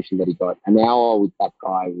standing ovation that he got. An hour with that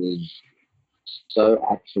guy was so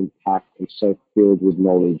action packed and so filled with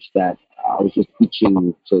knowledge that I was just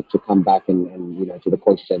itching to come back and to the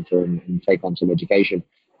course center and take on some education.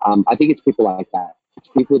 I think it's people like that. It's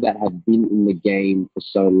people that have been in the game for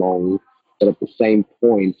so long that at the same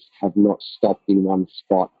point have not stopped in one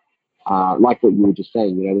spot. Like what you were just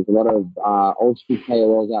saying, there's a lot of old school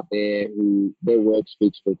KOLs out there who their work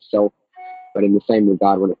speaks for itself. But in the same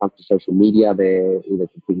regard, when it comes to social media, they're either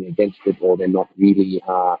completely against it or they're not really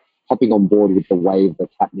hopping on board with the wave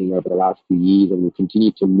that's happening over the last few years and will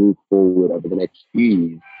continue to move forward over the next few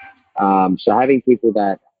years. So having people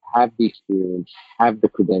that have the experience, have the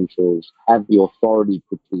credentials, have the authority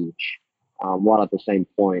to teach, while at the same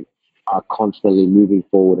point are constantly moving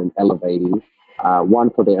forward and elevating, one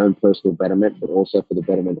for their own personal betterment, but also for the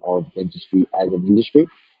betterment of dentistry as an industry.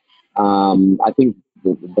 I think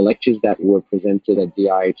the lectures that were presented at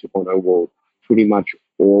DIA 2.0 were pretty much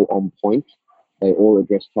all on point. They all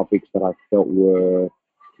addressed topics that I felt were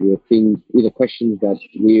things, either questions that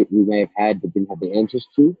we may have had but didn't have the answers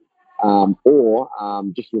to, or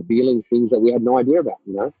just revealing things that we had no idea about.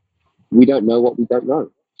 We don't know what we don't know.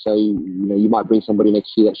 So you might bring somebody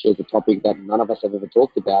next to you that shares a topic that none of us have ever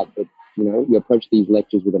talked about, but you approach these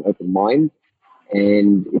lectures with an open mind,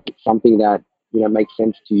 and if it's something that makes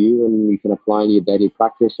sense to you and you can apply in your daily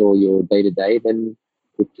practice or your day-to-day, then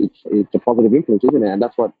it's a positive influence, isn't it? And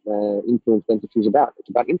that's what influence dentistry is about. It's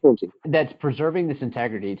about influencing. That's preserving this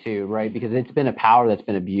integrity too, right? Because it's been a power that's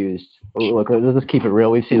been abused. Look, let's keep it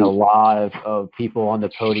real. We've seen a lot of people on the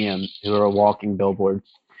podium who are walking billboards,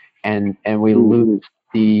 and we lose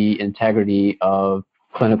the integrity of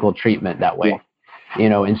clinical treatment that way. Yeah.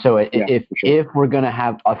 And so if we're going to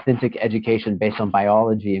have authentic education based on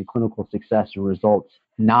biology and clinical success and results,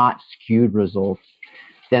 not skewed results,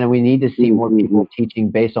 then we need to see more people teaching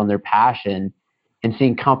based on their passion and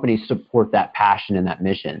seeing companies support that passion and that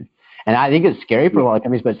mission. And I think it's scary for a lot of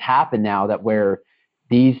companies, but it's happened now that where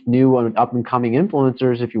these new up and coming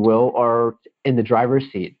influencers, if you will, are in the driver's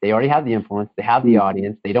seat. They already have the influence. They have the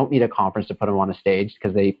audience. They don't need a conference to put them on a stage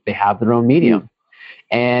because they have their own medium.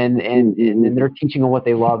 And they're teaching on what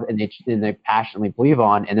they love and they passionately believe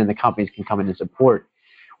on, and then the companies can come in and support.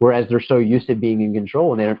 Whereas they're so used to being in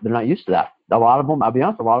control, and they're not used to that. A lot of them, I'll be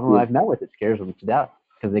honest, I've met with, it scares them to death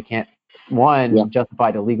because they can't,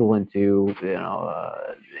 justify the legal into,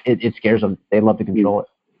 it scares them. They love to control it.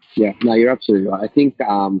 Yeah, no, you're absolutely right. I think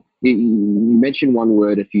you mentioned one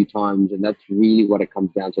word a few times, and that's really what it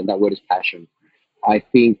comes down to, and that word is passion. I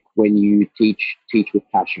think when you teach with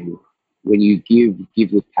passion. When you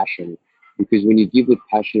give with passion. Because when you give with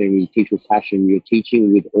passion and when you teach with passion, you're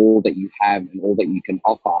teaching with all that you have and all that you can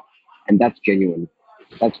offer. And that's genuine.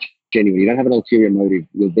 That's genuine. You don't have an ulterior motive.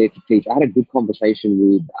 You're there to teach. I had a good conversation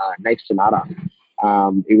with Nate Sonata.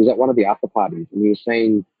 It was at one of the after parties, and he was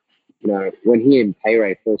saying, when he and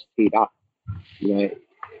Payray first teed up,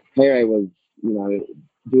 Payray was,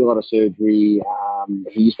 do a lot of surgery.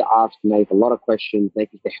 He used to ask Nate a lot of questions.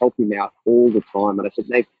 Nate used to help him out all the time. And I said,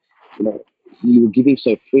 Nate, you were giving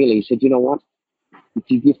so freely. He said, you know what? If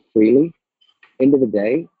you give freely, end of the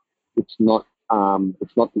day, it's not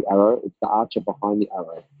the arrow, it's the archer behind the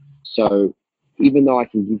arrow. So even though I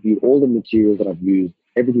can give you all the material that I've used,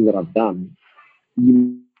 everything that I've done,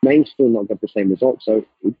 you may still not get the same result. So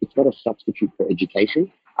it's not a substitute for education.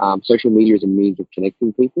 Social media is a means of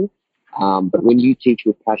connecting people. But when you teach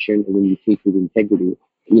with passion and when you teach with integrity,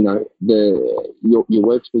 your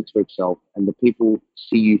work speaks for itself, and the people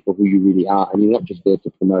see you for who you really are, and you're not just there to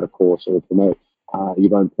promote a course or promote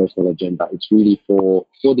your own personal agenda. It's really for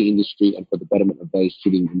the industry and for the betterment of those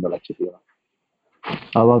sitting in the lecture theatre.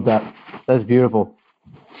 I love that. That's beautiful.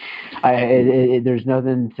 There's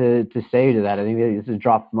nothing to say to that. I think this is a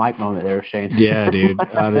drop the mic moment there, Shane. Yeah, dude.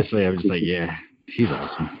 Honestly, I was just like, yeah, he's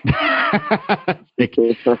awesome.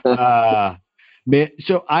 Man,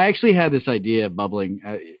 so I actually had this idea bubbling.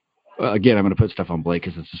 Again, I'm going to put stuff on Blake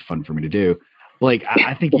because it's just fun for me to do. Like,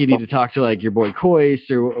 I think you need to talk to like your boy Coyce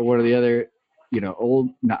or one of the other, old.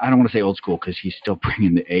 No, I don't want to say old school because he's still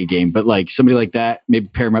bringing the A game, but like somebody like that. Maybe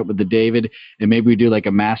pair him up with the David, and maybe we do like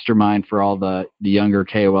a mastermind for all the younger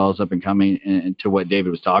KOLs up and coming, and to what David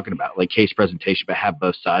was talking about, like case presentation, but have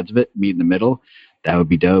both sides of it, meet in the middle. That would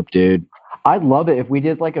be dope, dude. I'd love it if we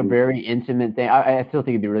did like a very intimate thing. I still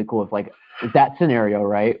think it'd be really cool if like that scenario,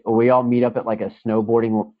 right? We all meet up at like a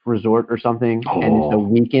snowboarding resort or something, and it's a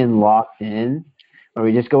weekend locked in where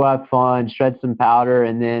we just go have fun, shred some powder,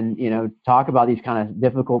 and then, talk about these kind of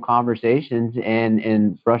difficult conversations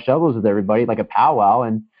and brush elbows with everybody like a powwow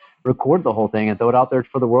and record the whole thing and throw it out there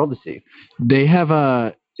for the world to see. They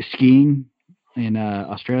have skiing in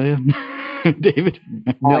Australia, David?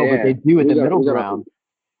 No, but they do at the middle ground,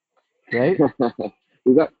 right?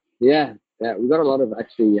 we got a lot of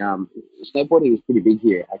actually snowboarding is pretty big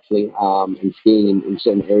here actually, and skiing in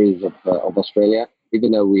certain areas of Australia.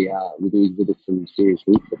 Even though we do exhibit some serious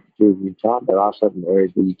routes through Utah, there are certain areas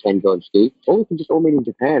where you can go and ski. Or we can just all meet in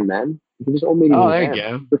Japan, man. We can just all meet in Japan. Oh, there you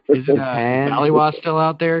go. Is Baliwa still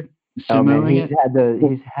out there? Oh man, he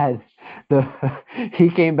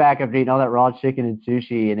came back after eating all that raw chicken and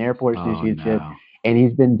sushi and airport sushi and shit, and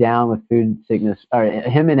he's been down with food sickness. Or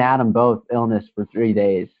him and Adam both illness for 3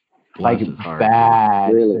 days. Like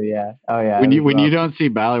bad. Really? So, yeah. Oh yeah. When you don't see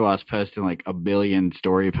Baliwas posting like a billion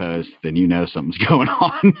story posts, then you know something's going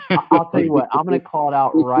on. I'll tell you what, I'm gonna call it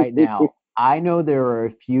out right now. I know there are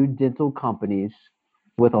a few dental companies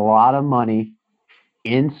with a lot of money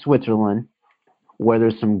in Switzerland where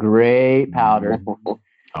there's some great powder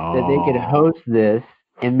that they could host this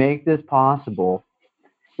and make this possible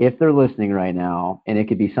if they're listening right now, and it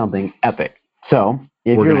could be something epic. So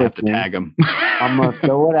if we're you're gonna listening, have to tag them. I'm gonna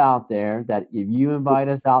throw it out there that if you invite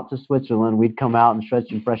us out to Switzerland, we'd come out and stretch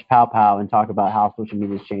some fresh pow and talk about how social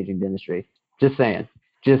media is changing dentistry. Just saying.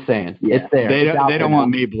 Yeah. It's there. They don't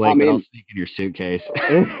want me, Blake, but I'll sneak in your suitcase.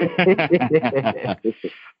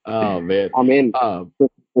 Oh man, I'm in.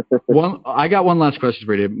 I got one last question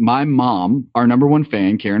for you. My mom, our number one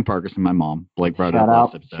fan, Karen Parkinson, my mom, Blake brought up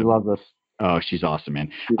last episode. She loves us. Oh, she's awesome,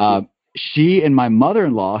 man. She and my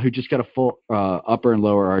mother-in-law, who just got a full upper and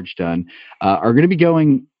lower arch done, are going to be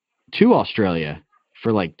going to Australia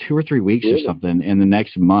for like 2 or 3 weeks or something in the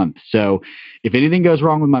next month. So if anything goes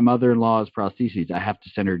wrong with my mother-in-law's prostheses, I have to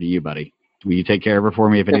send her to you, buddy. Will you take care of her for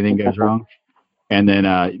me if anything goes wrong? And then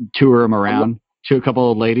tour them around to a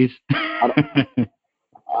couple of ladies. I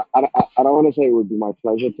don't want to say it would be my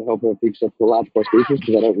pleasure to help her fix up the large prosthesis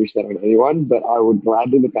because I don't wish that on anyone, but I would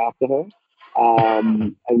gladly look after her.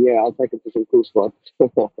 And yeah, I'll take it to some cool spots.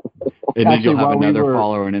 And then you'll have another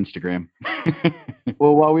follower on Instagram.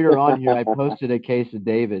 Well, while we were on here, I posted a case of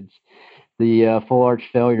David's, the full arch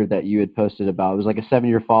failure that you had posted about. It was like a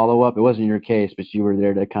 7-year follow-up. It wasn't your case, but you were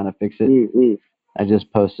there to kind of fix it. Mm-hmm. I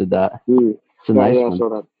just posted that. It's a nice one. I saw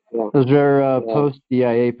that. Yeah. It was your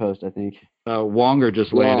post-DIA post, I think. Wonger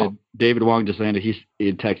just landed. David Wong just landed. He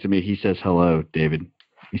texted me. He says, hello, David.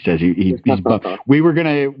 He says he's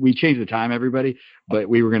we changed the time, everybody, but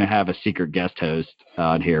we were gonna have a secret guest host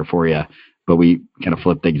on here for you, but we kind of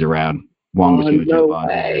flipped things around. Wong was gonna jump on.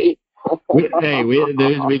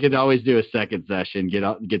 We could always do a second session.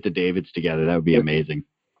 Get the Davids together. That would be amazing.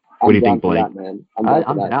 What do you think, Blake? That, man.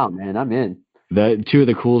 I'm down, man. I'm in. The two of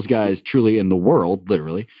the coolest guys, truly in the world,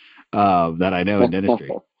 literally, that I know in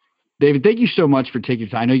dentistry. David, thank you so much for taking your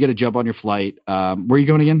time. I know you got to jump on your flight. Where are you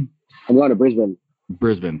going again? I'm going to Brisbane.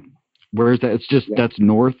 Where is that? It's just that's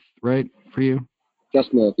north, right, for you?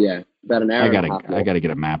 Just north, yeah. About an hour. I gotta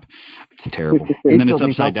get a map. It's terrible. And then it's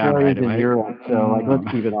upside down, right? In Europe, so let's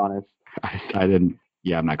keep it honest. I didn't.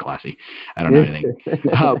 Yeah, I'm not classy. I don't know anything.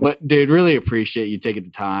 But dude, really appreciate you taking the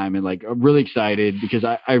time, and like I'm really excited because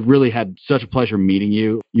I really had such a pleasure meeting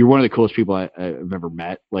you. You're one of the coolest people I've ever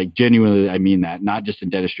met. Like genuinely, I mean that. Not just in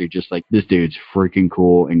dentistry, just like this dude's freaking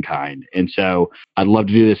cool and kind. And so I'd love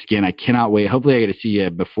to do this again. I cannot wait. Hopefully, I get to see you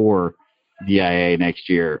before DIA next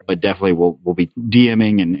year. But definitely, we'll be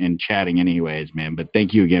DMing and chatting anyways, man. But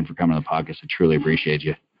thank you again for coming on the podcast. I truly appreciate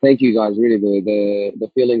you. Thank you guys. Really, the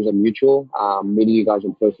feelings are mutual. Meeting you guys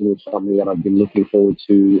in person is something that I've been looking forward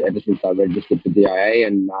to ever since I registered for DIA,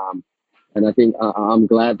 and I think I'm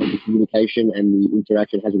glad that the communication and the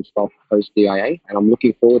interaction hasn't stopped post DIA, and I'm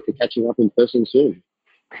looking forward to catching up in person soon.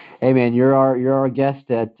 Hey man, you're our guest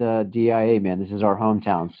at DIA, man. This is our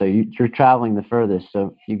hometown, so you're traveling the furthest.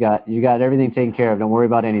 So you got everything taken care of. Don't worry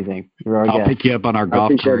about anything. You're our guest. I'll pick you up on our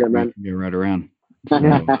golf cart, man. You're right around. So. All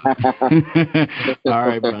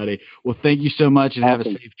right, buddy. Well, thank you so much, and have a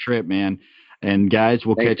safe trip, man. And guys,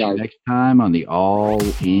 we'll catch you next time on the All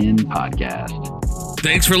In Podcast.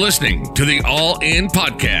 Thanks for listening to the All In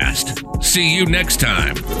Podcast. See you next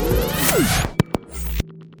time.